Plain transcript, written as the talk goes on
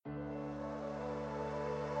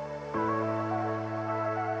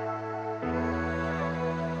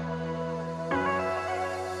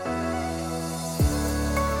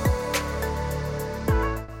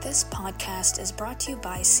podcast is brought to you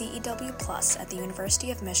by CEW Plus at the University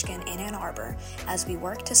of Michigan in Ann Arbor as we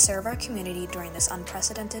work to serve our community during this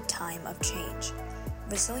unprecedented time of change.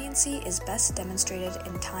 Resiliency is best demonstrated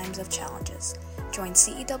in times of challenges. Join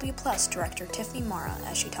CEW Plus Director Tiffany Mara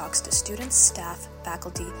as she talks to students, staff,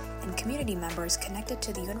 faculty, and community members connected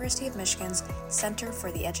to the University of Michigan's Center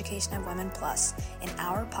for the Education of Women Plus in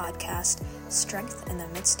our podcast, Strength in the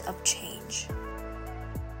Midst of Change.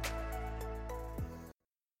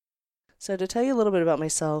 So to tell you a little bit about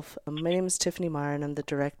myself, my name is Tiffany Marr, and I'm the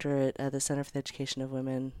director at the Center for the Education of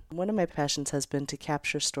Women. One of my passions has been to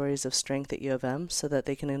capture stories of strength at U of M so that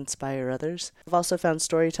they can inspire others. I've also found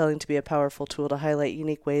storytelling to be a powerful tool to highlight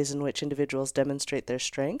unique ways in which individuals demonstrate their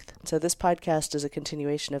strength. So this podcast is a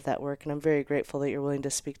continuation of that work, and I'm very grateful that you're willing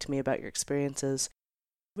to speak to me about your experiences.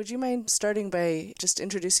 Would you mind starting by just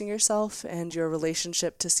introducing yourself and your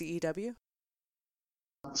relationship to CEW?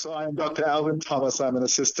 So I'm Dr. Alvin Thomas. I'm an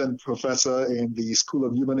assistant professor in the School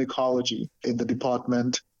of Human Ecology in the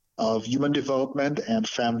Department of Human Development and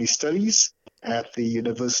Family Studies at the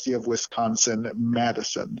University of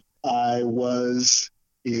Wisconsin-Madison. I was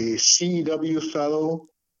a CEW fellow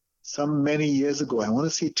many years ago. I want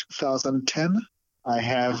to say 2010. I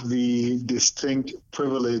have the distinct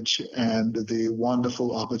privilege and the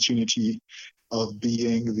wonderful opportunity of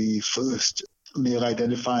being the first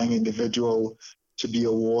male-identifying individual to be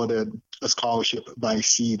awarded a scholarship by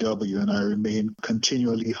CEW, and I remain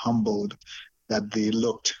continually humbled that they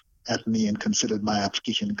looked at me and considered my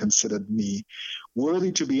application, considered me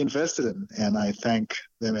worthy to be invested in, and I thank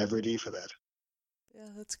them every day for that. Yeah,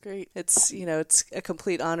 that's great. It's a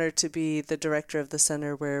complete honor to be the director of the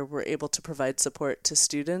center where we're able to provide support to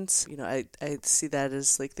students. I see that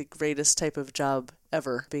as like the greatest type of job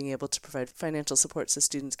ever, being able to provide financial support so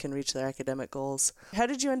students can reach their academic goals. How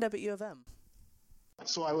did you end up at U of M?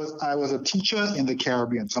 So I was a teacher in the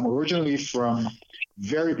Caribbean. So I'm originally from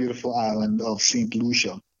very beautiful island of St.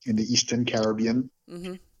 Lucia in the Eastern Caribbean,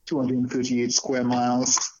 238 square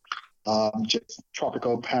miles, just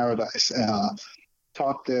tropical paradise.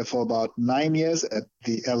 Taught there for about 9 years at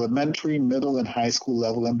the elementary, middle, and high school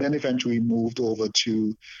level, and then eventually moved over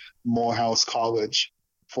to Morehouse College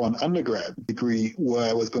for an undergrad degree where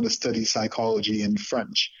I was going to study psychology and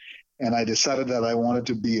French. And I decided that I wanted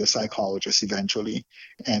to be a psychologist eventually,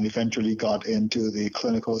 and eventually got into the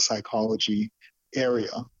clinical psychology area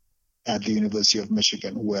at the University of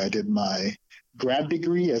Michigan, where I did my grad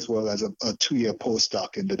degree as well as a 2-year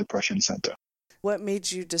postdoc in the Depression Center. What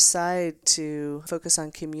made you decide to focus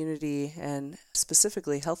on community and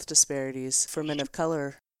specifically health disparities for men of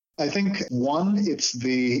color? I think, one, it's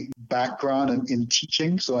the background in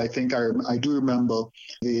teaching. So I think I do remember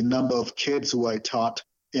the number of kids who I taught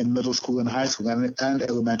in middle school and high school and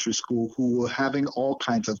elementary school who were having all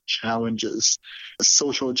kinds of challenges,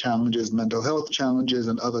 social challenges, mental health challenges,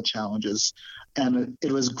 and other challenges. And it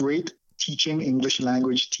was great teaching English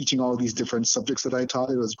language, teaching all these different subjects that I taught.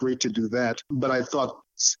 It was great to do that. But I thought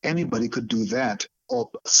anybody could do that, or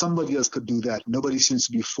somebody else could do that. Nobody seems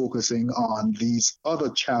to be focusing on these other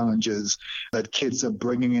challenges that kids are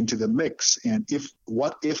bringing into the mix. And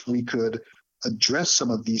what if we could address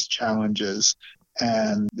some of these challenges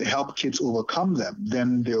and help kids overcome them,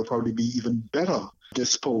 then they'll probably be even better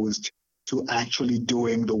disposed to actually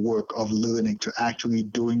doing the work of learning, to actually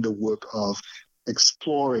doing the work of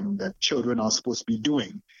exploring that children are supposed to be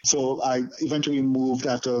doing. So I eventually moved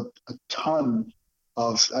after a ton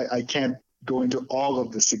of, I can't go into all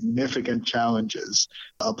of the significant challenges,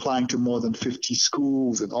 applying to more than 50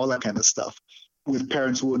 schools and all that kind of stuff, with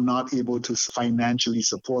parents who were not able to financially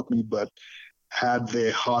support me, but had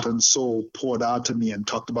their heart and soul poured out to me and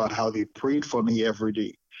talked about how they prayed for me every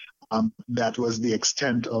day. That was the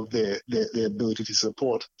extent of their ability to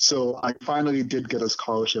support. So I finally did get a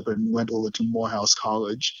scholarship and went over to Morehouse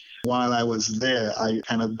College. While I was there, I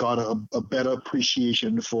kind of got a better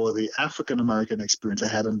appreciation for the African-American experience. I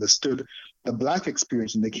had understood the Black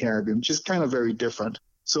experience in the Caribbean, which is kind of very different.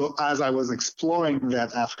 So as I was exploring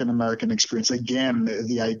that African-American experience, again,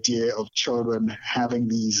 the idea of children having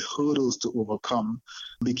these hurdles to overcome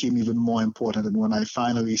became even more important. And when I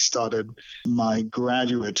finally started my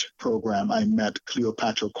graduate program, I met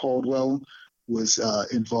Cleopatra Caldwell, who was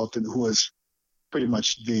who was pretty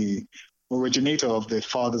much the originator of the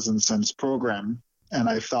Fathers and Sons program. And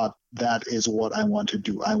I thought, that is what I want to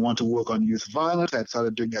do. I want to work on youth violence. I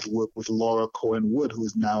started doing that work with Laura Cohen Wood, who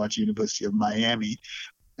is now at University of Miami.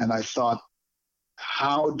 And I thought,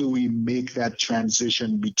 how do we make that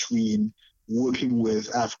transition between working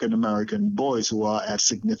with African-American boys who are at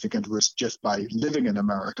significant risk just by living in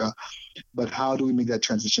America, but how do we make that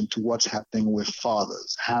transition to what's happening with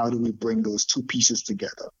fathers? How do we bring those two pieces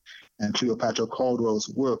together? and Cleopatra Caldwell's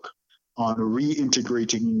work on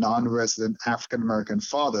reintegrating non-resident African American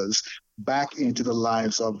fathers back into the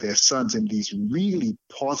lives of their sons in these really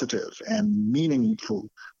positive and meaningful,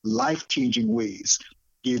 life-changing ways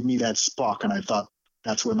gave me that spark. And I thought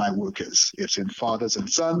that's where my work is. It's in fathers and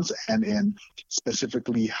sons, and in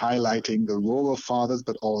specifically highlighting the role of fathers,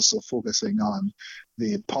 but also focusing on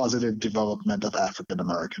the positive development of African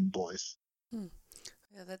American boys.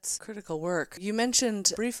 Yeah, that's critical work. You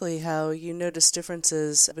mentioned briefly how you noticed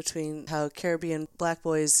differences between how Caribbean Black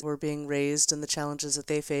boys were being raised and the challenges that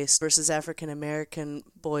they faced versus African American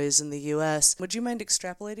boys in the U.S. Would you mind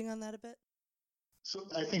extrapolating on that a bit? So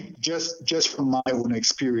I think just from my own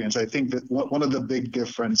experience, I think that one of the big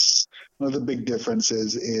differences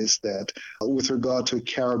is that with regard to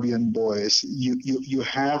Caribbean boys, you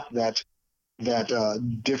have that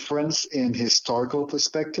difference in historical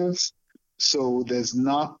perspectives. So there's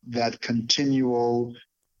not that continual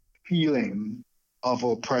feeling of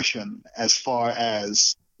oppression as far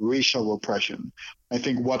as racial oppression. I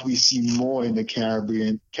think what we see more in the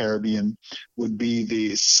Caribbean would be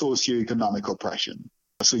the socioeconomic oppression.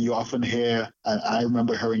 So you often hear, and I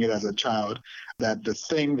remember hearing it as a child, that the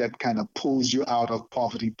thing that kind of pulls you out of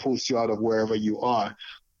poverty, pulls you out of wherever you are,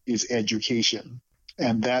 is education.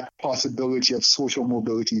 And that possibility of social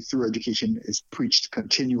mobility through education is preached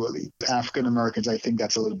continually. African Americans, I think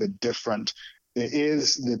that's a little bit different. There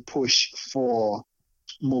is the push for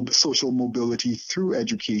social mobility through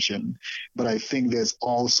education, but I think there's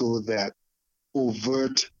also that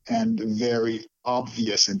overt and very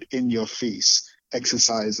obvious and in-your-face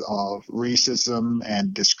exercise of racism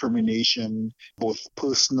and discrimination, both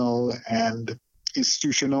personal and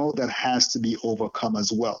institutional, that has to be overcome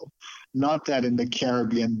as well. Not that in the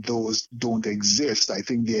Caribbean those don't exist. I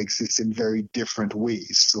think they exist in very different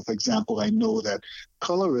ways. So, for example, I know that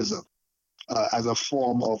colorism as a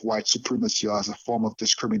form of white supremacy or as a form of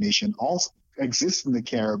discrimination also exists in the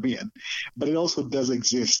Caribbean, but it also does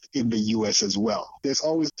exist in the U.S. as well. There's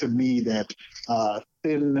always, to me, that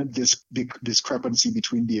thin discrepancy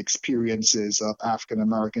between the experiences of African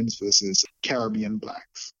Americans versus Caribbean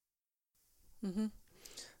Blacks. Mm-hmm.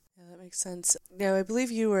 Yeah, that makes sense. Now, I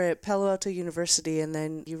believe you were at Palo Alto University, and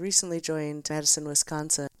then you recently joined Madison,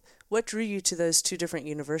 Wisconsin. What drew you to those two different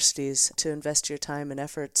universities to invest your time and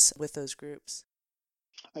efforts with those groups?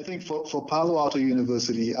 I think for Palo Alto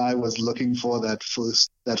University, I was looking for that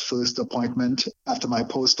first appointment after my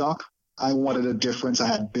postdoc. I wanted a difference. I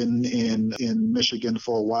had been in Michigan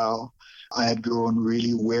for a while. I had grown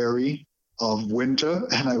really weary of winter,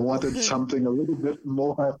 and I wanted something a little bit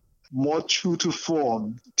more true to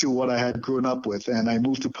form to what I had grown up with. And I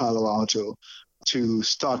moved to Palo Alto to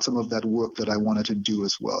start some of that work that I wanted to do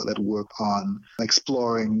as well, that work on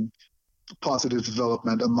exploring positive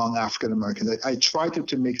development among African Americans. I tried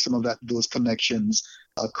to make some of those connections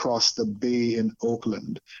across the bay in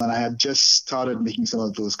Oakland. And I had just started making some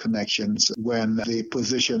of those connections when the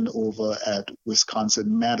position over at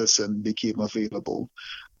Wisconsin-Madison became available.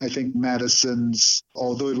 I think Madison's,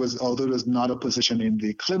 although it was not a position in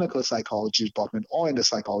the clinical psychology department or in the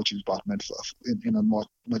psychology department in a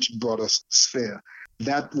much broader sphere,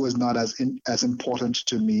 that was not as important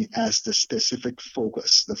to me as the specific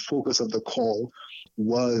focus. The focus of the call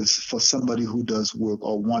was for somebody who does work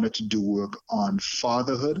or wanted to do work on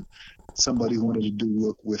fatherhood, somebody who wanted to do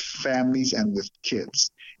work with families and with kids.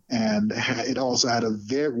 And it also had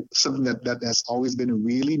something that has always been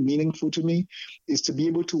really meaningful to me, is to be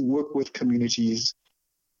able to work with communities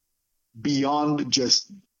beyond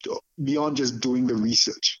just doing the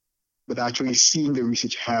research, but actually seeing the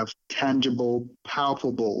research have tangible,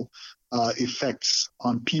 palpable effects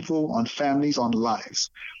on people, on families, on lives.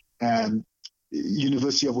 And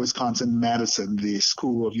University of Wisconsin-Madison, the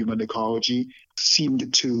School of Human Ecology,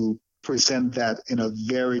 seemed to present that in a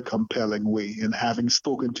very compelling way. And having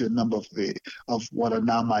spoken to a number of what are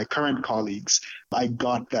now my current colleagues, I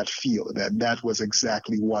got that feel that was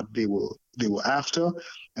exactly what they were after,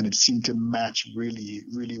 and it seemed to match really,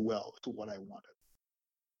 really well to what I wanted.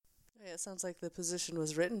 Yeah, it sounds like the position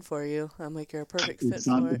was written for you. I'm like, you're a perfect fit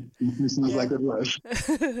for it. It sounds like it was.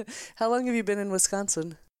 How long have you been in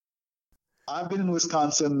Wisconsin? I've been in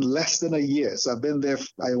Wisconsin less than a year. So I've been there,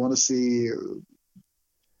 I want to say,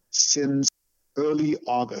 since early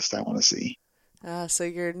August, I want to say. So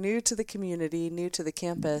you're new to the community, new to the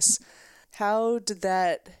campus. How did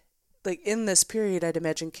that, in this period, I'd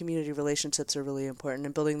imagine community relationships are really important,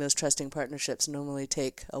 and building those trusting partnerships normally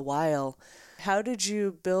take a while. How did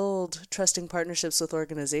you build trusting partnerships with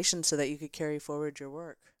organizations so that you could carry forward your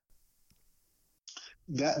work?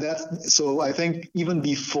 That's so I think even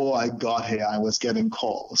before I got here, I was getting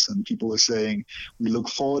calls and people were saying, we look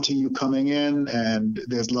forward to you coming in and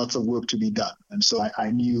there's lots of work to be done. And so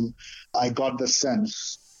I knew, I got the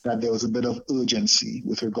sense that there was a bit of urgency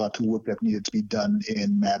with regard to work that needed to be done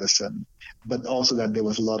in Madison, but also that there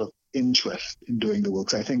was a lot of interest in doing the work.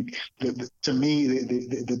 So I think to me,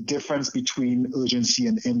 the difference between urgency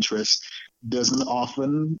and interest doesn't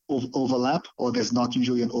often overlap, or there's not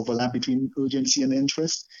usually an overlap between urgency and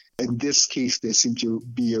interest. In this case, there seemed to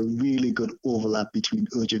be a really good overlap between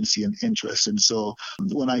urgency and interest. And so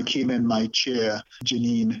when I came in, my chair,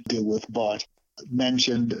 Janine Dilworth-Bart,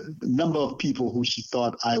 mentioned a number of people who she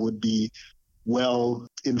thought I would be well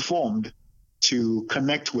informed to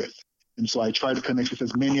connect with. And so I tried to connect with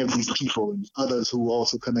as many of these people and others who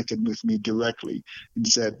also connected with me directly and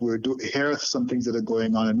said, here are some things that are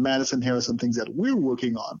going on in Madison. Here are some things that we're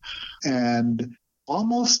working on. And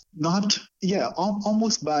almost by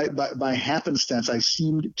happenstance, I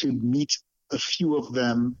seemed to meet a few of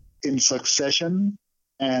them in succession.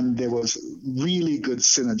 And there was really good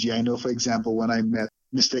synergy. I know, for example, when I met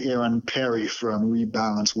Mr. Aaron Perry from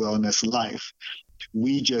Rebalance Wellness Life,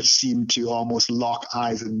 we just seemed to almost lock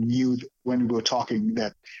eyes and knew when we were talking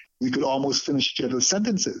that we could almost finish each other's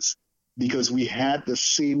sentences because we had the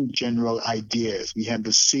same general ideas. We had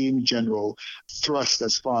the same general thrust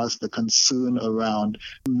as far as the concern around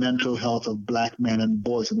mental health of Black men and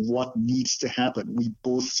boys and what needs to happen. We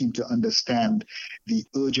both seem to understand the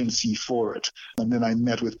urgency for it. And then I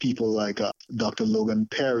met with people like Dr. Logan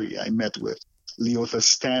Perry. I met with Leotha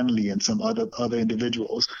Stanley and some other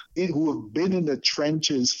individuals who have been in the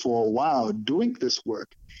trenches for a while doing this work.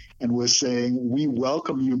 And we're saying, we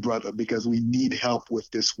welcome you, brother, because we need help with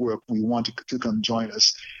this work. We want you to come join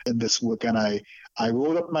us in this work. And I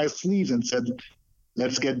rolled up my sleeves and said,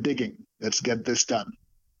 let's get digging. Let's get this done.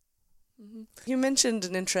 You mentioned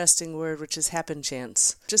an interesting word, which is happen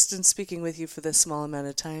chance. Just in speaking with you for this small amount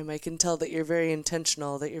of time, I can tell that you're very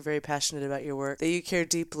intentional, that you're very passionate about your work, that you care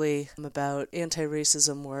deeply about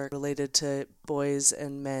anti-racism work related to boys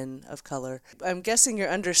and men of color. I'm guessing you're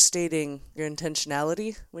understating your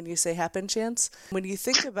intentionality when you say happen chance. When you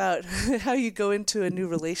think about how you go into a new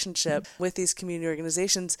relationship with these community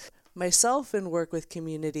organizations, myself in work with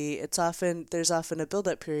community, there's often a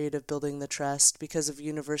build-up period of building the trust because of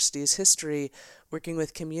university's history working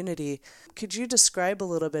with community. Could you describe a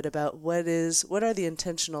little bit about what are the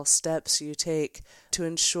intentional steps you take to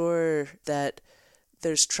ensure that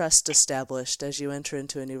there's trust established as you enter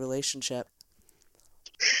into a new relationship?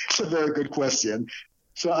 It's a very good question.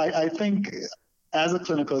 So I think as a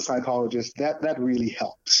clinical psychologist, that really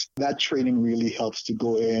helps. That training really helps to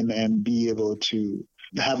go in and be able to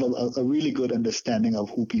have a really good understanding of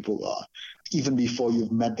who people are, even before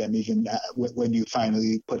you've met them, even when you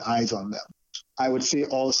finally put eyes on them. I would say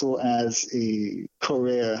also as a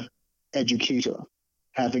career educator,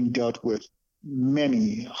 having dealt with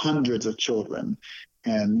many hundreds of children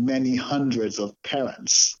and many hundreds of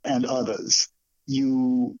parents and others,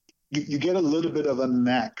 you get a little bit of a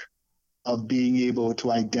knack of being able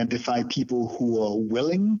to identify people who are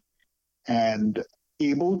willing and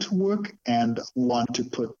able to work and want to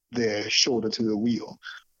put their shoulder to the wheel.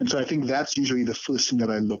 And so I think that's usually the first thing that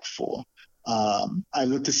I look for. I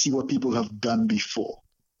look to see what people have done before.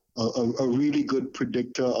 A really good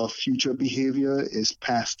predictor of future behavior is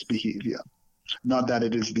past behavior. Not that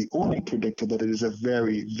it is the only predictor, but it is a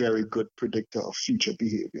very, very good predictor of future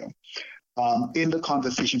behavior. In the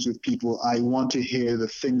conversations with people, I want to hear the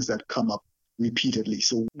things that come up repeatedly.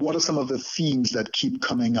 So what are some of the themes that keep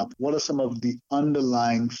coming up? What are some of the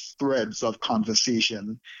underlying threads of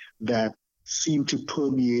conversation that seem to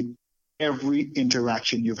permeate every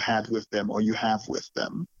interaction you've had with them or you have with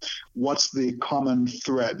them? What's the common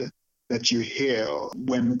thread that you hear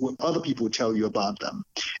when other people tell you about them?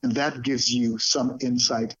 And that gives you some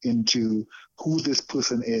insight into who this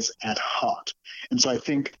person is at heart. And so I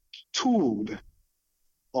think tooled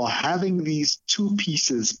or having these two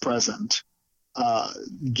pieces present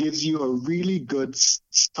gives you a really good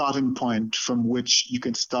starting point from which you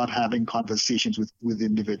can start having conversations with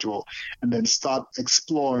individual and then start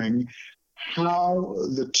exploring how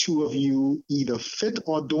the two of you either fit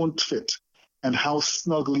or don't fit and how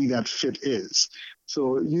snugly that fit is.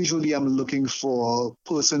 So usually I'm looking for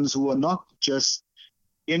persons who are not just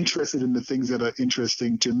interested in the things that are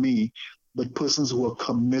interesting to me, but persons who are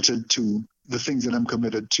committed to the things that I'm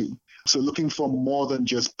committed to. So looking for more than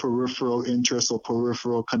just peripheral interests or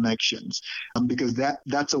peripheral connections, because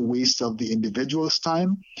that's a waste of the individual's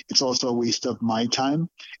time. It's also a waste of my time.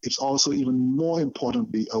 It's also, even more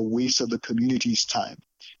importantly, a waste of the community's time.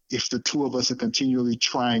 If the two of us are continually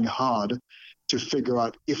trying hard to figure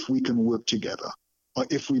out if we can work together or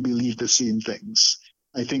if we believe the same things.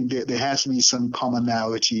 I think there has to be some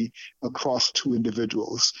commonality across two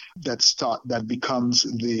individuals that becomes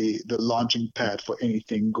the launching pad for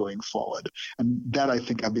anything going forward. And that I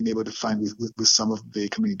think I've been able to find with some of the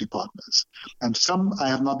community partners. And some I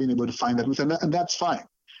have not been able to find that with, and that's fine.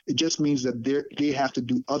 It just means that they have to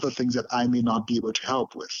do other things that I may not be able to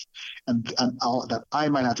help with, and that I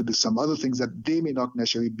might have to do some other things that they may not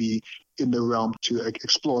necessarily be in the realm to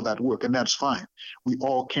explore that work, and that's fine. We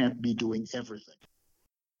all can't be doing everything.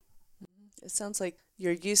 It sounds like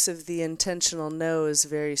your use of the intentional no is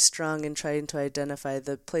very strong in trying to identify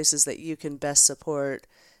the places that you can best support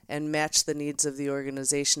and match the needs of the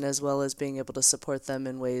organization, as well as being able to support them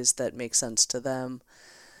in ways that make sense to them.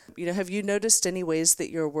 Have you noticed any ways that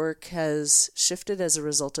your work has shifted as a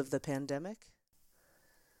result of the pandemic?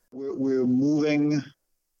 We're moving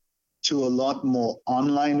to a lot more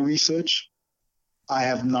online research. I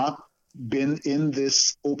have not been in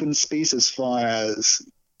this open space as far as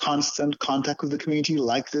constant contact with the community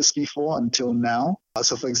like this before until now.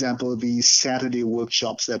 So, for example, the Saturday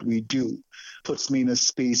workshops that we do puts me in a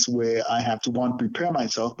space where I have to, one, prepare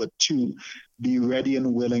myself, but two, be ready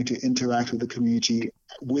and willing to interact with the community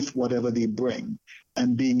with whatever they bring,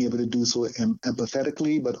 and being able to do so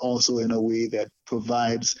empathetically, but also in a way that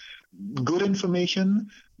provides good information,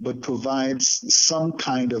 but provides some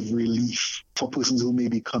kind of relief for persons who may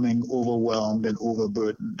be becoming overwhelmed and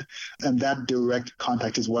overburdened. And that direct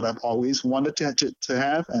contact is what I've always wanted to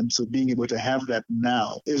have. And so being able to have that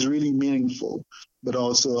now is really meaningful, but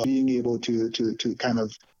also being able to kind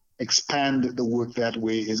of expand the work that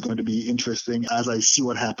way is going to be interesting as I see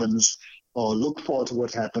what happens or look forward to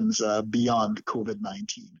what happens beyond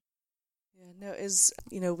COVID-19.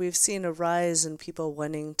 We've seen a rise in people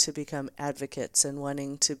wanting to become advocates and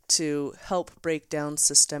wanting to help break down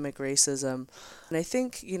systemic racism. And I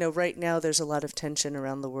think, right now there's a lot of tension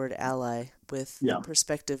around the word ally, with the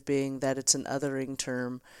perspective being that it's an othering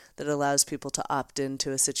term that allows people to opt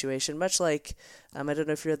into a situation, much like, I don't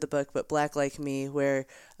know if you read the book, but Black Like Me, where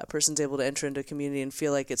a person's able to enter into a community and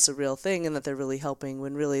feel like it's a real thing and that they're really helping,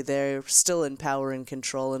 when really they're still in power and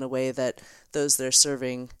control in a way that those they're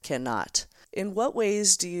serving cannot. In what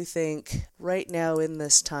ways do you think right now in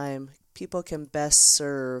this time people can best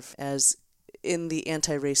serve as in the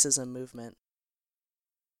anti-racism movement?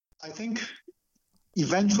 I think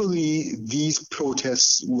eventually these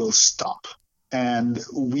protests will stop, and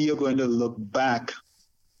we are going to look back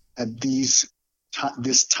at this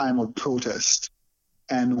time of protest,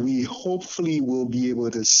 and we hopefully will be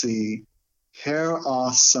able to see here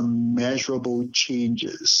are some measurable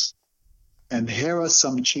changes. And here are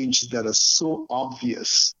some changes that are so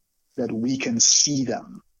obvious that we can see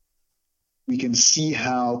them. We can see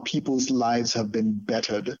how people's lives have been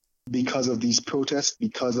bettered because of these protests,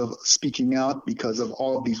 because of speaking out, because of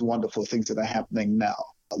all of these wonderful things that are happening now.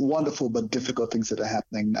 Wonderful but difficult things that are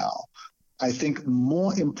happening now. I think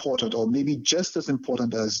more important, or maybe just as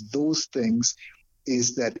important as those things,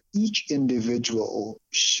 is that each individual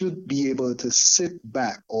should be able to sit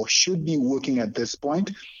back, or should be working at this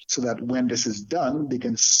point, so that when this is done, they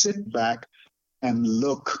can sit back and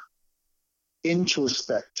look,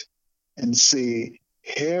 introspect, and say,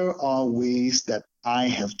 here are ways that I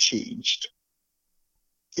have changed.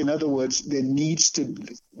 In other words,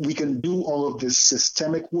 we can do all of this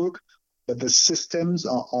systemic work, but the systems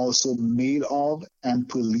are also made of and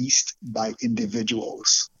policed by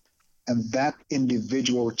individuals. And that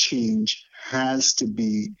individual change has to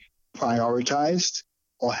be prioritized,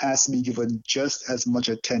 or has to be given just as much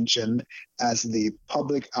attention as the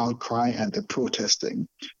public outcry and the protesting.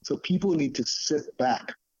 So people need to sit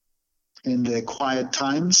back in their quiet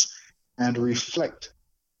times and reflect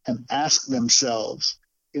and ask themselves,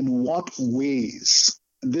 in what ways,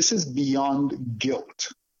 and this is beyond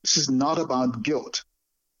guilt, this is not about guilt,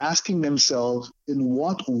 asking themselves, in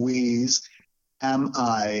what ways am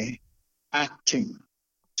I acting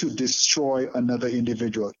to destroy another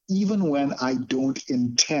individual, even when I don't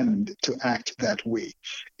intend to act that way?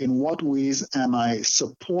 In what ways am I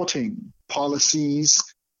supporting policies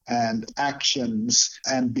and actions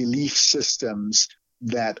and belief systems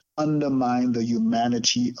that undermine the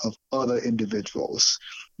humanity of other individuals?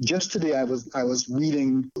 Just today, I was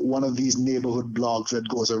reading one of these neighborhood blogs that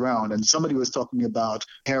goes around, and somebody was talking about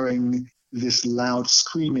hearing this loud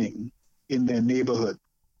screaming in their neighborhood.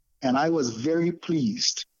 And I was very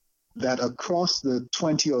pleased that across the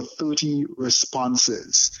 20 or 30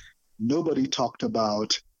 responses, nobody talked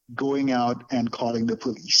about going out and calling the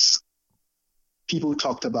police. People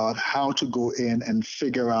talked about how to go in and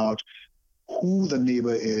figure out who the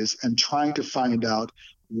neighbor is and trying to find out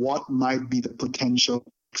what might be the potential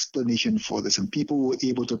explanation for this. And people were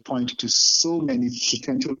able to point to so many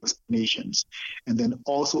potential explanations, and then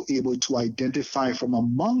also able to identify from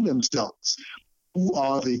among themselves who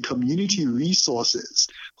are the community resources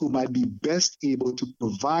who might be best able to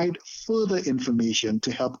provide further information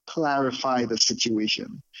to help clarify the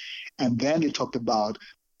situation. And then they talked about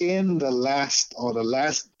in the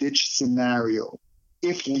last ditch scenario,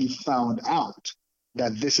 if we found out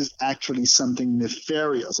that this is actually something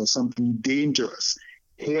nefarious or something dangerous,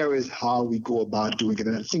 here is how we go about doing it.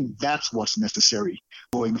 And I think that's what's necessary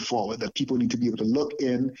going forward, that people need to be able to look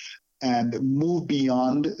in and move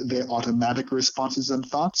beyond their automatic responses and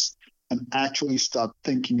thoughts and actually start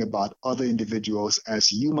thinking about other individuals as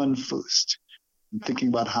human first, and thinking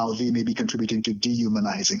about how they may be contributing to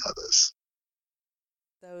dehumanizing others.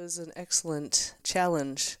 That was an excellent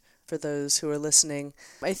challenge for those who are listening.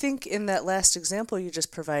 I think in that last example you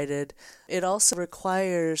just provided, it also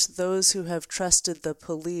requires those who have trusted the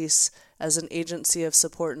police as an agency of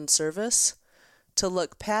support and service to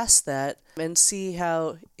look past that and see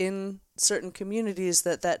how in certain communities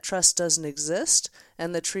that trust doesn't exist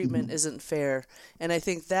and the treatment isn't fair. And I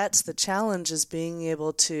think that's the challenge, is being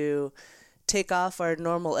able to take off our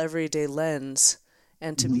normal everyday lens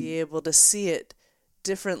and to be able to see it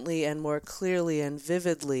differently and more clearly and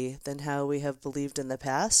vividly than how we have believed in the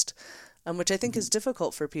past, which I think is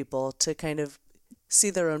difficult for people to kind of see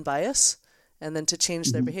their own bias and then to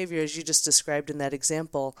change their behavior, as you just described in that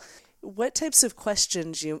example. What types of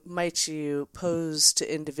questions might you pose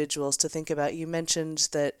to individuals to think about? You mentioned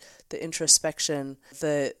that the introspection,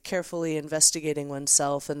 the carefully investigating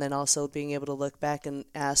oneself, and then also being able to look back and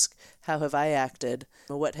ask, how have I acted?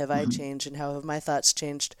 What have I changed, and how have my thoughts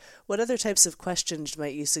changed? What other types of questions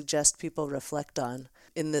might you suggest people reflect on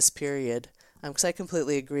in this period? Because I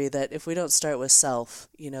completely agree that if we don't start with self,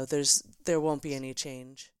 there won't be any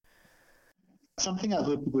change. Something I've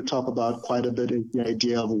heard people talk about quite a bit is the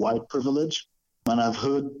idea of white privilege. And I've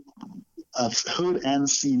heard and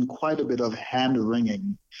seen quite a bit of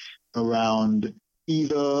hand-wringing around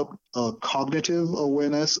either a cognitive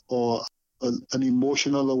awareness or an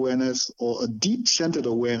emotional awareness or a deep-centered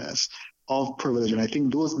awareness of privilege. And I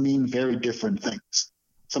think those mean very different things.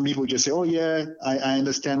 Some people just say, oh, yeah, I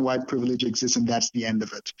understand white privilege exists and that's the end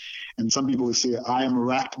of it. And some people will say, I am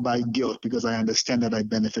racked by guilt because I understand that I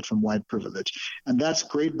benefit from white privilege. And that's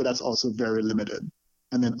great, but that's also very limited.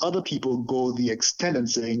 And then other people go the extent and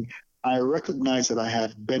saying, I recognize that I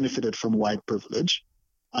have benefited from white privilege.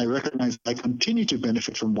 I recognize I continue to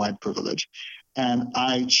benefit from white privilege. And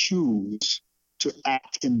I choose to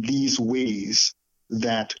act in these ways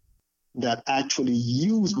that actually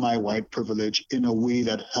use my white privilege in a way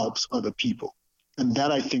that helps other people. And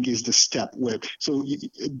that, I think, is the step where, so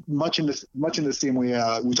much in the same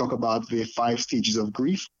way we talk about the 5 stages of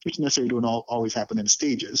grief, which necessarily don't always happen in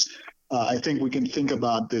stages. I think we can think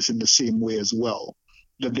about this in the same way as well,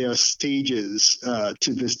 that there are stages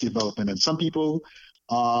to this development. And some people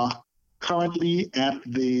are currently at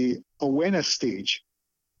the awareness stage,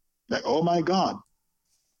 like, oh my God,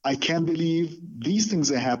 I can't believe these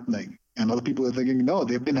things are happening. And other people are thinking, no,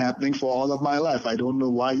 they've been happening for all of my life. I don't know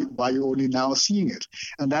why you're only now seeing it.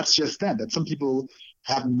 And that's just that some people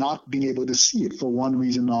have not been able to see it for one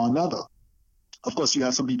reason or another. Of course, you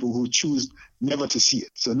have some people who choose never to see it.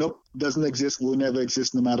 So nope, doesn't exist, will never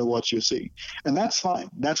exist no matter what you're saying. And that's fine.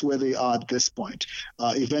 That's where they are at this point.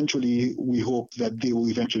 Eventually, we hope that they will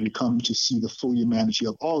eventually come to see the full humanity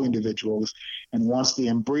of all individuals. And once they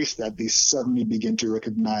embrace that, they suddenly begin to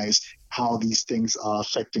recognize how these things are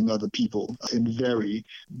affecting other people in very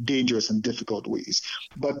dangerous and difficult ways.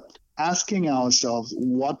 But asking ourselves,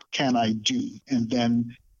 what can I do? And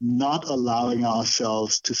then not allowing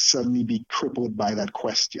ourselves to suddenly be crippled by that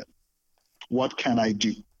question. What can I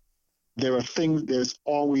do? There's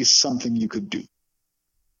always something you could do.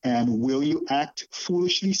 And will you act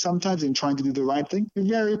foolishly sometimes in trying to do the right thing?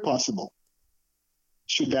 Very possible.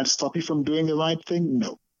 Should that stop you from doing the right thing?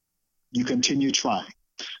 No. You continue trying.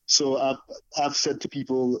 So I've said to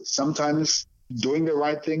people, sometimes doing the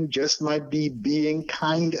right thing just might be being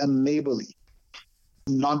kind and neighborly,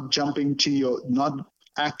 not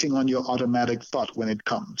acting on your automatic thought when it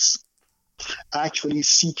comes, actually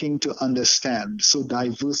seeking to understand. So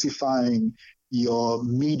diversifying your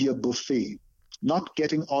media buffet, not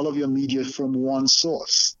getting all of your media from one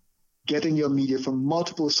source, getting your media from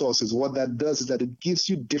multiple sources. What that does is that it gives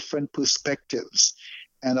you different perspectives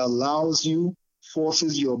and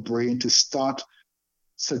forces your brain to start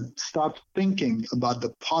thinking about the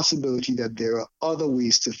possibility that there are other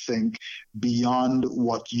ways to think beyond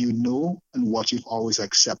what you know and what you've always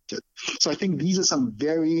accepted. So I think these are some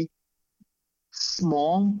very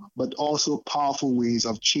small but also powerful ways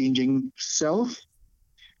of changing self.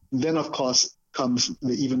 Then, of course, comes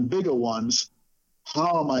the even bigger ones.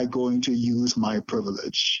 How am I going to use my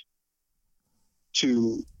privilege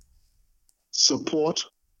to support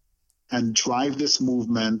and drive this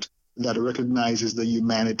movement that recognizes the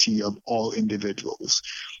humanity of all individuals?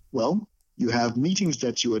 Well, you have meetings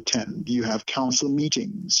that you attend, you have council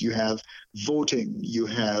meetings, you have voting, you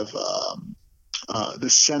have the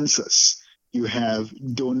census, you have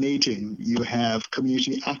donating, you have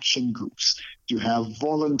community action groups, you have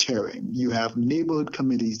volunteering, you have neighborhood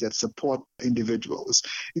committees that support individuals.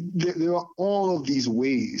 There are all of these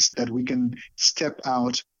ways that we can step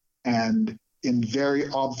out and in very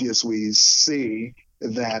obvious ways say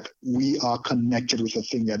that we are connected with a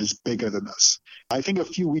thing that is bigger than us. I think a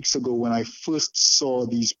few weeks ago when I first saw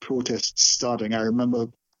these protests starting, I remember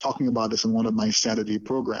talking about this in one of my Saturday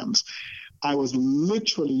programs. I was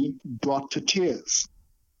literally brought to tears.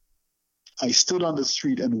 I stood on the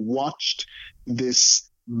street and watched this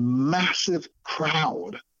massive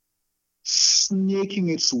crowd snaking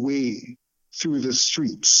its way through the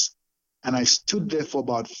streets. And I stood there for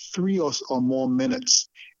about 3 or more minutes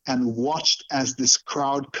and watched as this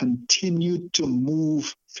crowd continued to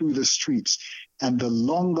move through the streets. And the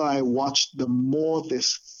longer I watched, the more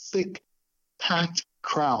this thick, packed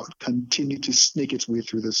crowd continued to snake its way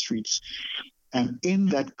through the streets. And in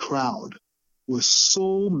that crowd were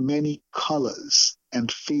so many colors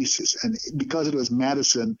and faces. And because it was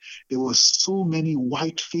Madison, there were so many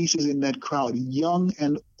white faces in that crowd, young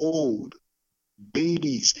and old,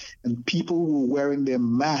 babies, and people who were wearing their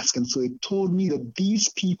masks. And so it told me that these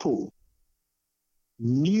people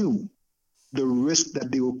knew the risk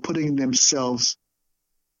that they were putting themselves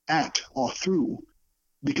at or through,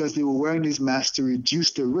 because they were wearing these masks to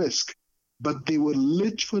reduce the risk. But they were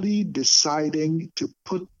literally deciding to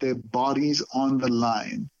put their bodies on the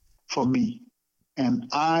line for me. And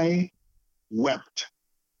I wept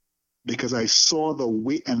because I saw the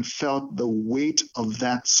weight and felt the weight of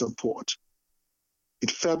that support. It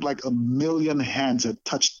felt like a million hands had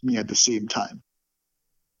touched me at the same time.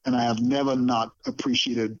 And I have never not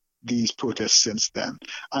appreciated these protests since then.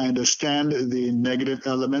 I understand the negative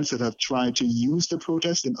elements that have tried to use the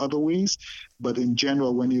protest in other ways, but in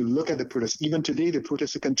general, when you look at the protests, even today, the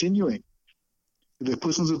protests are continuing. The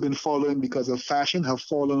persons who've been following because of fashion have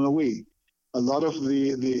fallen away. A lot of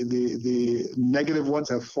the negative ones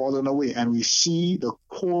have fallen away, and we see the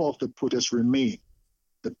core of the protests remain.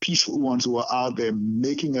 The peaceful ones who are out there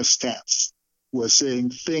making a stance, who are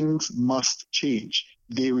saying things must change,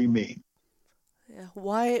 they remain. Yeah.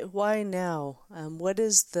 Why now? What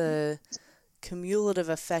is the cumulative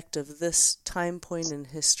effect of this time point in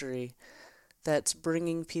history that's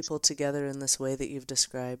bringing people together in this way that you've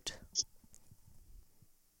described?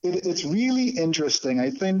 It's really interesting.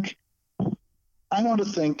 I want to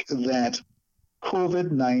think that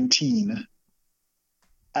COVID-19,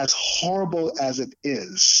 as horrible as it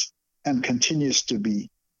is and continues to be,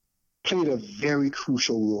 played a very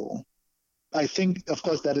crucial role. I think, of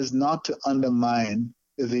course, that is not to undermine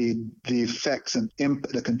the effects and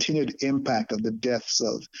the continued impact of the deaths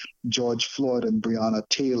of George Floyd and Breonna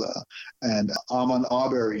Taylor and Ahmaud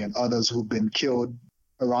Arbery and others who've been killed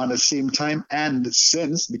around the same time and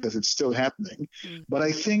since, because it's still happening. But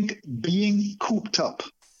I think being cooped up,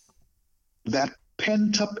 that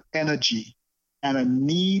pent-up energy and a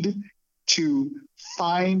need to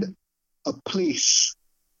find a place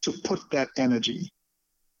to put that energy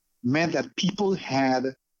meant that people had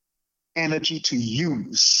energy to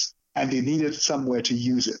use and they needed somewhere to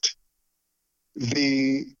use it.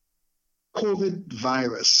 The COVID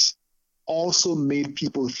virus also made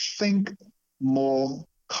people think more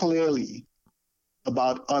clearly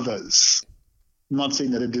about others. I'm not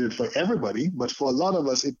saying that it did it for everybody, but for a lot of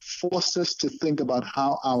us, it forced us to think about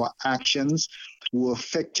how our actions were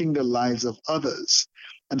affecting the lives of others.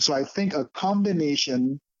 And so I think a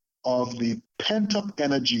combination of the pent-up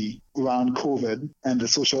energy around COVID and the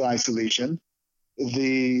social isolation,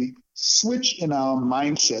 the switch in our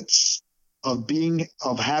mindsets of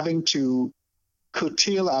having to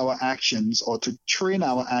curtail our actions or to train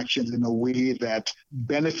our actions in a way that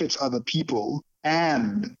benefits other people,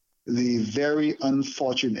 and the very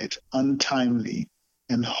unfortunate, untimely,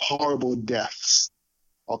 and horrible deaths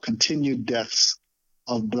or continued deaths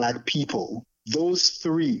of Black people, those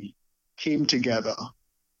three came together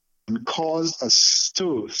and caused a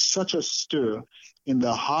stir, such a stir in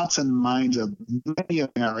the hearts and minds of many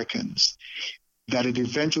Americans that it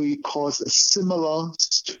eventually caused a similar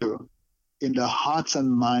stir in the hearts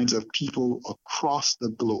and minds of people across the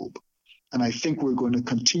globe. And I think we're going to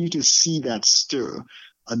continue to see that stir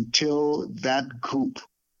until that group,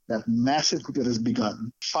 that massive group that has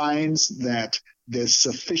begun, finds that there's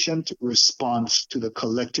sufficient response to the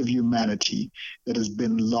collective humanity that has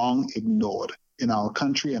been long ignored in our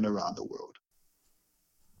country and around the world.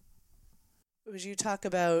 Would you talk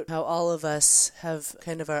about how all of us have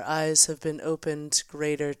kind of our eyes have been opened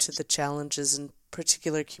greater to the challenges in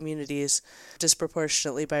particular communities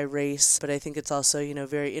disproportionately by race, but I think it's also,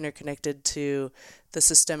 very interconnected to the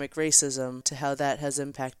systemic racism, to how that has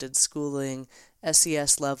impacted schooling,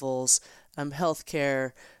 SES levels,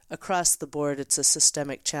 healthcare. Across the board, it's a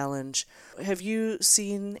systemic challenge. Have you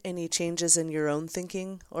seen any changes in your own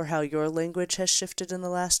thinking or how your language has shifted in the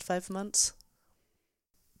last 5 months?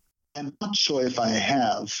 I'm not sure if I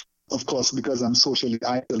have, of course, because I'm socially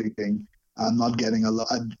isolating. I'm not getting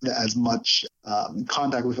as much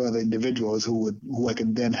contact with other individuals who I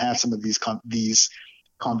can then have some of these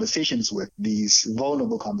conversations with, these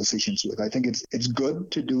vulnerable conversations with. I think it's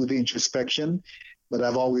good to do the introspection, but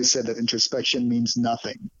I've always said that introspection means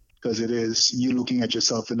nothing because it is you looking at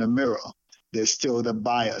yourself in a mirror. There's still the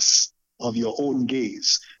bias of your own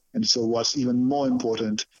gaze. And so what's even more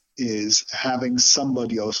important is having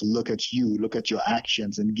somebody else look at you, look at your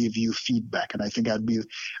actions and give you feedback. And I think I'd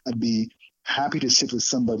be happy to sit with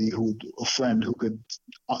somebody a friend who could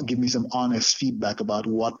give me some honest feedback about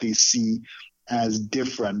what they see as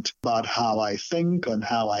different about how I think and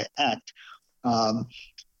how I act.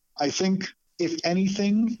 I think, if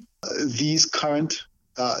anything, these current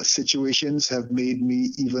situations have made me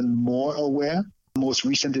even more aware. Most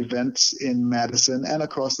recent events in Madison and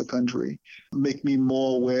across the country make me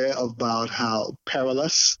more aware about how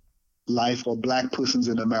perilous life for Black persons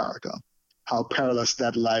in America, how perilous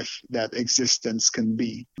that life, that existence can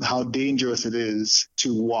be, how dangerous it is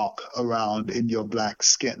to walk around in your Black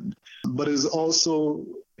skin. But it has also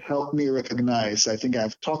helped me recognize, I think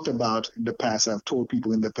I've talked about in the past, I've told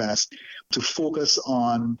people in the past, to focus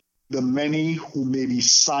on the many who may be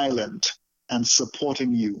silent and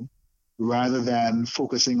supporting you, rather than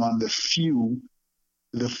focusing on the few,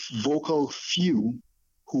 the vocal few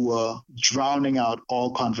who are drowning out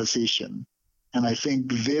all conversation. And I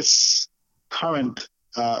think this current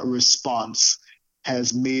response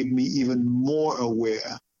has made me even more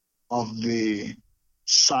aware of the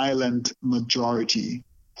silent majority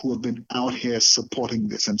who have been out here supporting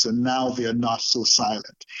this. And so now they're not so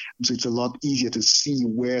silent. And so it's a lot easier to see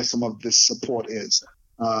where some of this support is.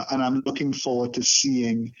 And I'm looking forward to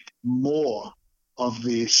seeing more of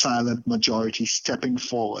the silent majority stepping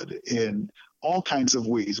forward in all kinds of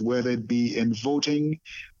ways, whether it be in voting,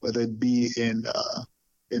 whether it be in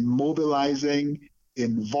mobilizing,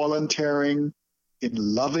 in volunteering, in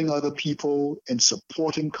loving other people, in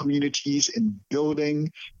supporting communities, in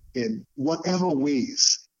building, in whatever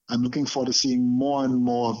ways. I'm looking forward to seeing more and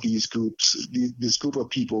more of these groups, this group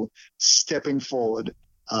of people stepping forward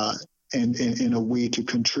in a way to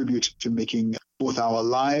contribute to making both our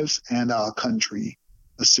lives and our country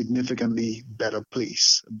a significantly better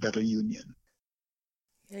place, a better union.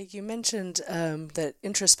 Yeah, you mentioned that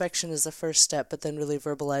introspection is the first step, but then really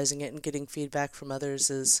verbalizing it and getting feedback from others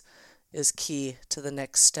is key to the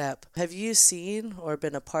next step. Have you seen or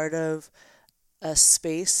been a part of a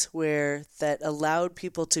space where that allowed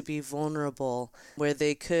people to be vulnerable, where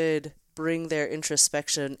they could bring their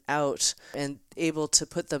introspection out and able to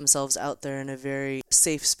put themselves out there in a very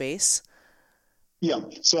safe space? Yeah,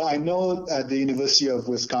 so I know at the University of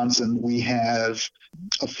Wisconsin, we have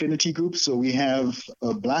affinity groups. So we have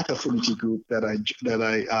a Black affinity group that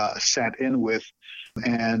I sat in with.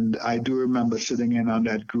 And I do remember sitting in on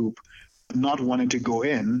that group, not wanting to go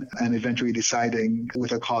in and eventually deciding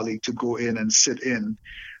with a colleague to go in and sit in.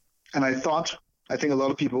 And I think a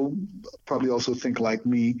lot of people probably also think like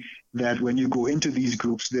me, that when you go into these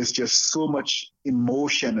groups, there's just so much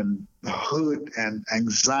emotion and hurt and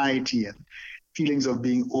anxiety and feelings of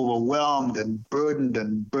being overwhelmed and burdened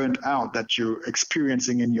and burnt out that you're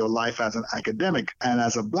experiencing in your life as an academic and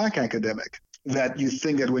as a Black academic, that you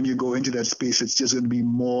think that when you go into that space, it's just going to be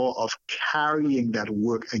more of carrying that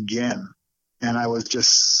work again. And I was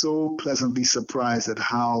just so pleasantly surprised at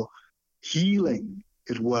how healing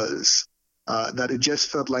it was, that it just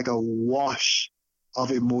felt like a wash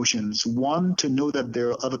of emotions. One, to know that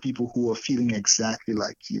there are other people who are feeling exactly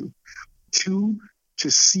like you. Two, to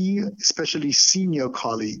see especially senior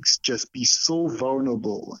colleagues just be so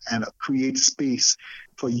vulnerable and create space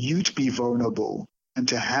for you to be vulnerable and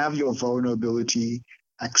to have your vulnerability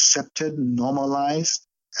accepted, normalized,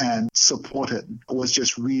 and supported was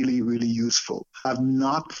just really, really useful. I've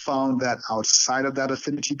not found that outside of that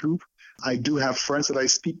affinity group. I do have friends that I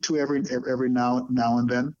speak to every now and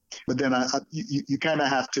then, but then you kind of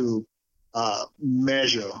have to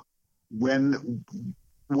measure when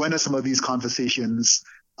are some of these conversations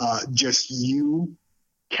just you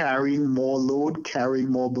carrying more load, carrying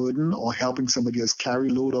more burden, or helping somebody else carry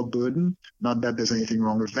load or burden. Not that there's anything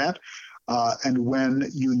wrong with that. And when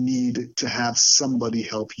you need to have somebody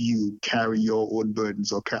help you carry your own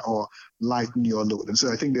burdens or lighten your load. And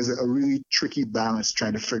so I think there's a really tricky balance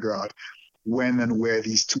trying to figure out when and where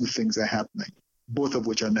these two things are happening, both of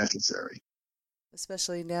which are necessary.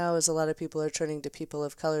 Especially now as a lot of people are turning to people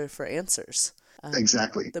of color for answers.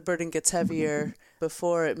 Exactly. The burden gets heavier.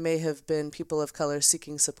 Before, it may have been people of color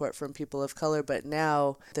seeking support from people of color, but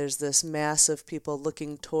now there's this mass of people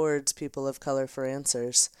looking towards people of color for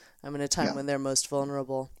answers. In a time when they're most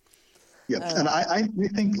vulnerable. Yeah, and I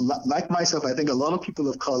think, like myself, I think a lot of people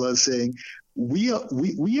of color are saying, we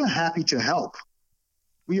are happy to help.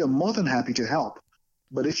 We are more than happy to help.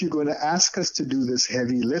 But if you're going to ask us to do this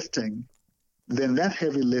heavy lifting, then that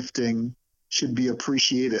heavy lifting should be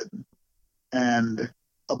appreciated. And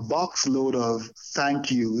a box load of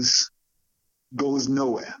thank yous goes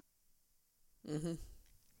nowhere. Mm-hmm.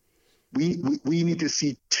 We need to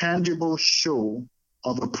see tangible show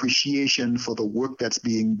of appreciation for the work that's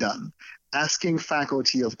being done. Asking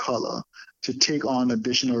faculty of color to take on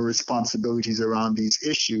additional responsibilities around these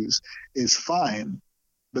issues is fine,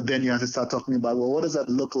 but then you have to start talking about, well, what does that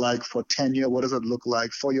look like for tenure? What does that look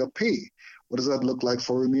like for your pay? What does that look like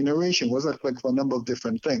for remuneration? What does that look like for a number of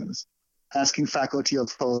different things? Asking faculty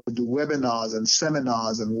of color to do webinars and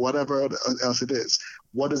seminars and whatever else it is.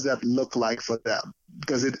 What does that look like for them?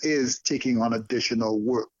 Because it is taking on additional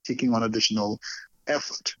work, taking on additional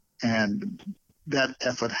effort, and that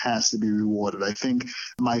effort has to be rewarded. I think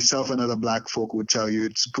myself and other Black folk would tell you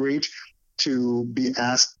it's great to be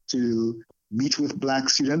asked to meet with Black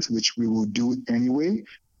students, which we will do anyway.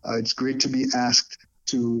 It's great to be asked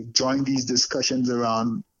to join these discussions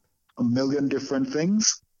around a million different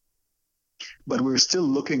things, but we're still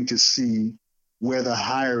looking to see where the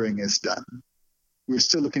hiring is done. We're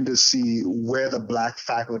still looking to see where the Black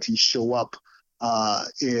faculty show up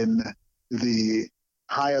in the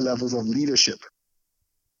higher levels of leadership,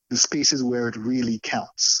 the spaces where it really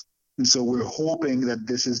counts. And so we're hoping that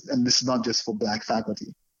this is not just for Black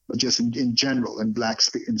faculty, but just in general,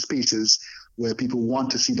 in spaces where people want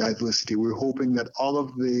to see diversity. We're hoping that all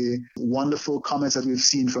of the wonderful comments that we've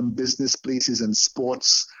seen from business places and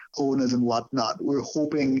sports owners and whatnot, we're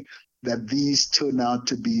hoping that these turn out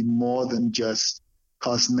to be more than just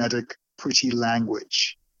cosmetic, pretty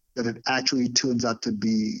language, that it actually turns out to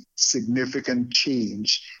be significant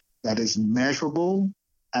change that is measurable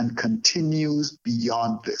and continues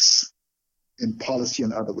beyond this in policy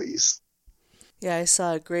and other ways. Yeah, I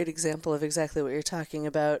saw a great example of exactly what you're talking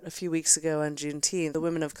about a few weeks ago on Juneteenth. The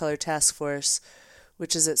Women of Color Task Force,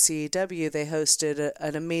 which is at CEW, they hosted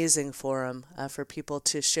an amazing forum for people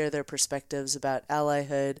to share their perspectives about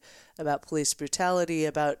allyhood, about police brutality,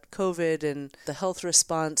 about COVID and the health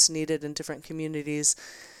response needed in different communities.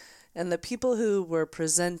 And the people who were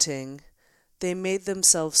presenting, they made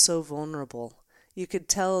themselves so vulnerable. You could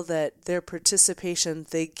tell that their participation,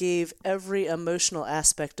 they gave every emotional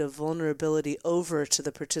aspect of vulnerability over to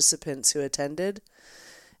the participants who attended.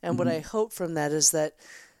 And what I hope from that is that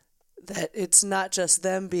it's not just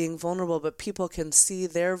them being vulnerable, but people can see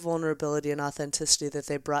their vulnerability and authenticity that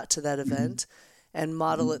they brought to that event and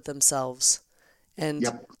model it themselves and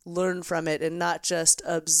learn from it, and not just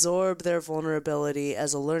absorb their vulnerability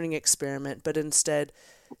as a learning experiment, but instead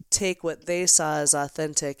take what they saw as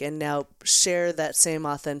authentic and now share that same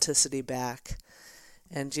authenticity back.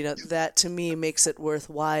 And, that to me makes it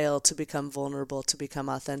worthwhile to become vulnerable, to become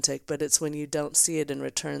authentic, but it's when you don't see it in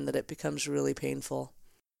return that it becomes really painful.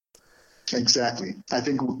 Exactly. I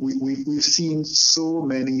think we've seen so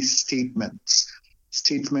many statements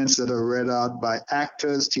that are read out by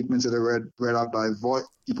actors, statements that are read out by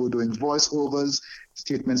people doing voiceovers,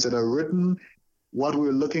 statements that are written. What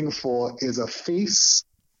we're looking for is a face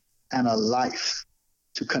and a life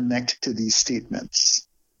to connect to these statements.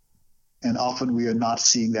 And often we are not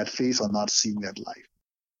seeing that face or not seeing that life.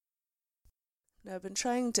 Now, I've been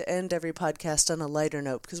trying to end every podcast on a lighter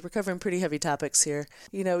note because we're covering pretty heavy topics here.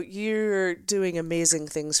 You're doing amazing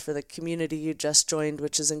things for the community you just joined,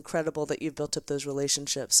 which is incredible that you've built up those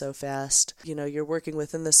relationships so fast. You're working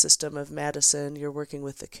within the system of Madison. You're working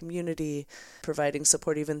with the community, providing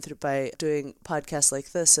support even by doing podcasts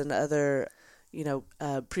like this and other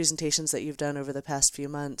presentations that you've done over the past few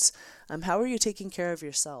months. How are you taking care of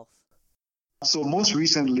yourself? So most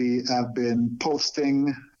recently, I've been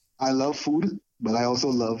posting, I love food, but I also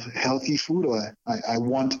love healthy food, or I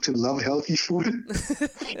want to love healthy food.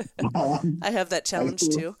 I have that challenge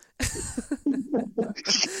too.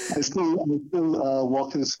 I I still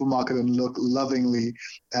walk to the supermarket and look lovingly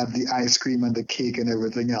at the ice cream and the cake and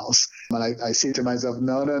everything else. And I say to myself,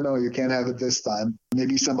 no, you can't have it this time.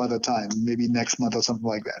 Maybe some other time, maybe next month or something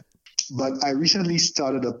like that. But I recently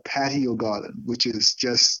started a patio garden, which is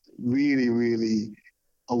just really, really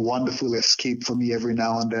a wonderful escape for me every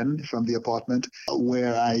now and then from the apartment,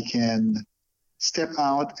 where I can step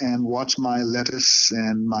out and watch my lettuce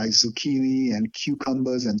and my zucchini and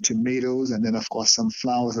cucumbers and tomatoes, and then, of course, some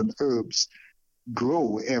flowers and herbs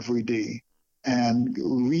grow every day, and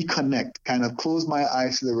reconnect, kind of close my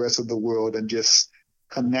eyes to the rest of the world and just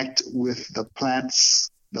connect with the plants,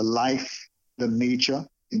 the life, the nature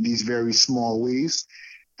in these very small ways.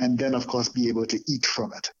 And then, of course, be able to eat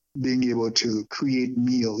from it, being able to create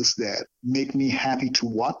meals that make me happy to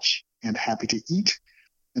watch and happy to eat,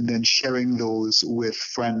 and then sharing those with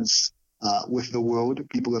friends, with the world.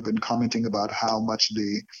 People have been commenting about how much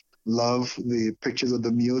they love the pictures of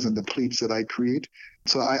the meals and the plates that I create.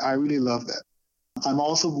 So I really love that. I'm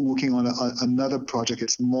also working on another project.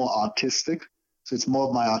 It's more artistic. So it's more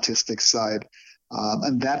of my artistic side.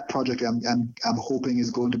 And that project I'm hoping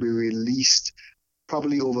is going to be released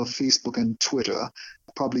probably over Facebook and Twitter,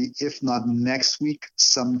 probably if not next week,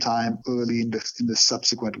 sometime early in the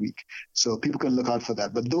subsequent week. So people can look out for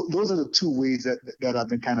that. But those are the two ways that I've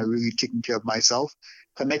been kind of really taking care of myself,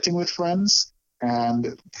 connecting with friends,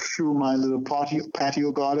 and through my little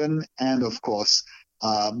patio garden, and of course,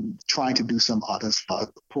 trying to do some artist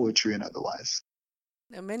poetry and otherwise.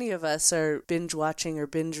 Now, many of us are binge watching or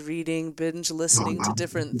binge reading, binge listening to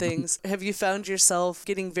different things. Have you found yourself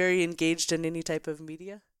getting very engaged in any type of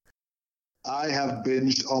media? I have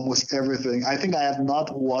binged almost everything. I think I have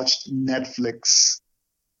not watched Netflix.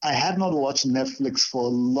 I had not watched Netflix for a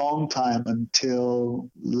long time until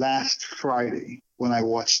last Friday when I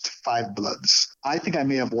watched Five Bloods. I think I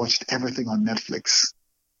may have watched everything on Netflix,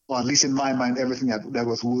 or at least in my mind, everything that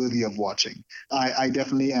was worthy of watching. I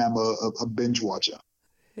definitely am a binge watcher.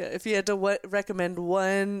 Yeah, if you had to recommend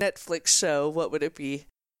one Netflix show, what would it be?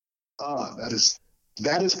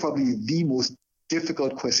 That is probably the most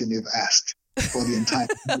difficult question you've asked for the entire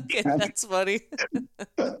Okay, that's funny.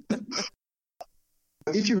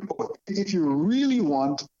 If you really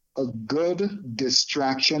want a good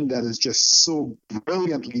distraction that is just so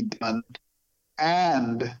brilliantly done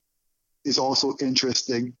and is also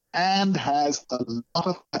interesting and has a lot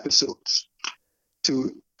of episodes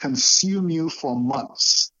to consume you for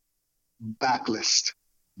months, Blacklist,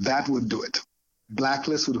 that would do it.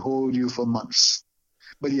 Blacklist would hold you for months.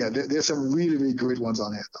 But yeah, there's some really, really great ones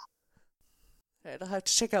on here, though. All right, I'll have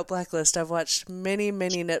to check out Blacklist. I've watched many,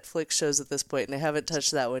 many Netflix shows at this point, and I haven't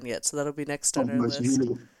touched that one yet, so that'll be next on our list.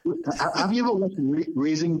 Really... Have you ever watched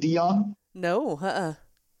Raising Dion? No,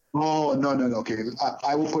 Oh, no. Okay,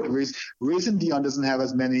 I will put Raising Dion doesn't have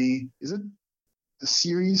as many. Is it a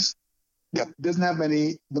series? Yeah, doesn't have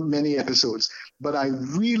many episodes, but I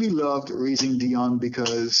really loved Raising Dion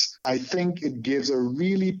because I think it gives a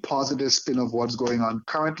really positive spin of what's going on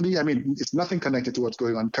currently. I mean, it's nothing connected to what's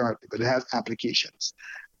going on currently, but it has applications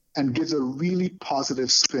and gives a really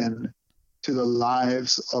positive spin to the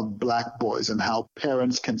lives of Black boys and how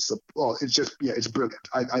parents can support. Oh, it's just, yeah, it's brilliant.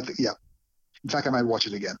 I think, yeah. In fact, I might watch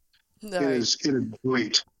it again. It is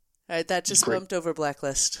great. All right, that just bumped over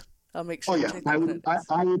Blacklist. I'll make sure. Oh yeah,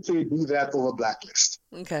 I would say do that over Blacklist.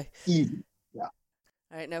 Okay. Easy. Yeah.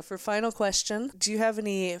 All right, now for final question, do you have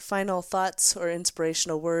any final thoughts or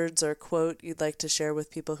inspirational words or quote you'd like to share with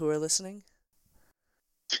people who are listening?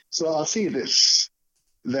 So I'll say this,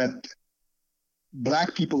 that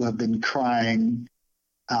Black people have been crying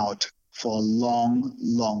out for a long,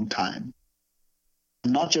 long time.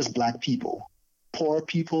 Not just Black people, poor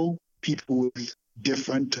people, people with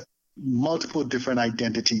multiple different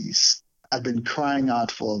identities have been crying out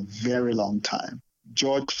for a very long time.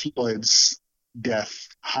 George Floyd's death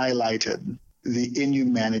highlighted the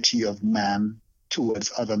inhumanity of man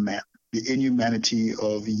towards other men, the inhumanity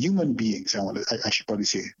of human beings, I should probably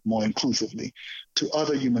say more inclusively, to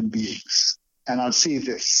other human beings. And I'll say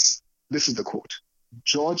this is the quote.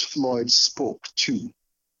 George Floyd spoke too,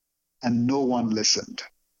 and no one listened.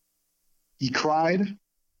 He cried,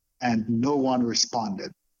 and no one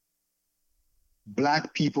responded.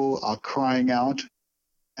 Black people are crying out,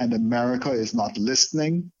 and America is not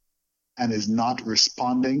listening and is not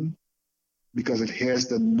responding because it hears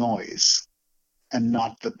the noise and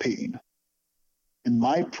not the pain. And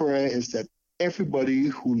my prayer is that everybody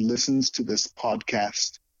who listens to this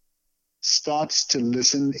podcast starts to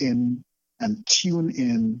listen in and tune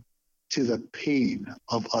in to the pain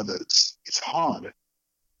of others. It's hard,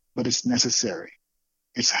 but it's necessary.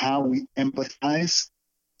 It's how we empathize.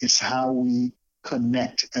 It's how we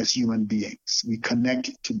connect as human beings. We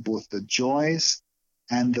connect to both the joys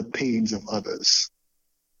and the pains of others.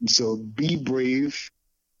 And so be brave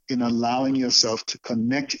in allowing yourself to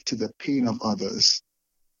connect to the pain of others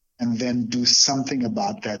and then do something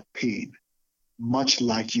about that pain, much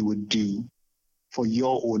like you would do for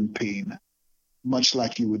your own pain, much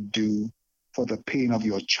like you would do for the pain of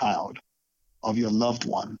your child, of your loved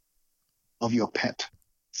one, of your pet.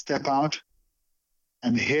 Step out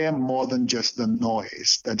and hear more than just the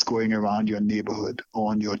noise that's going around your neighborhood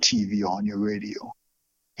or on your TV or on your radio.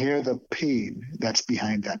 Hear the pain that's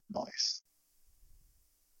behind that noise.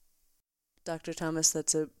 Dr. Thomas,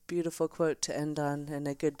 that's a beautiful quote to end on and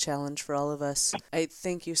a good challenge for all of us. I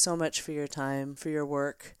thank you so much for your time, for your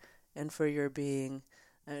work, and for your being.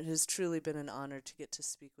 It has truly been an honor to get to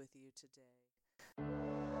speak with you today.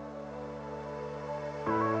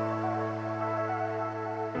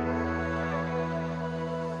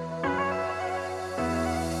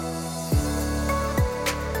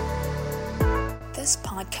 This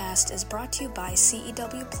podcast is brought to you by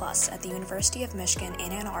CEW Plus at the University of Michigan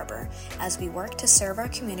in Ann Arbor as we work to serve our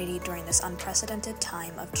community during this unprecedented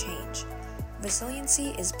time of change. Resiliency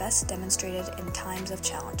is best demonstrated in times of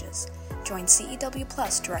challenges. Join CEW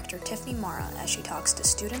Plus Director Tiffany Mara as she talks to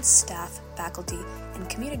students, staff, faculty, and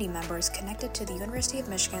community members connected to the University of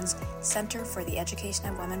Michigan's Center for the Education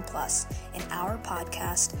of Women Plus in our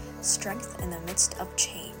podcast, Strength in the Midst of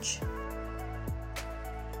Change.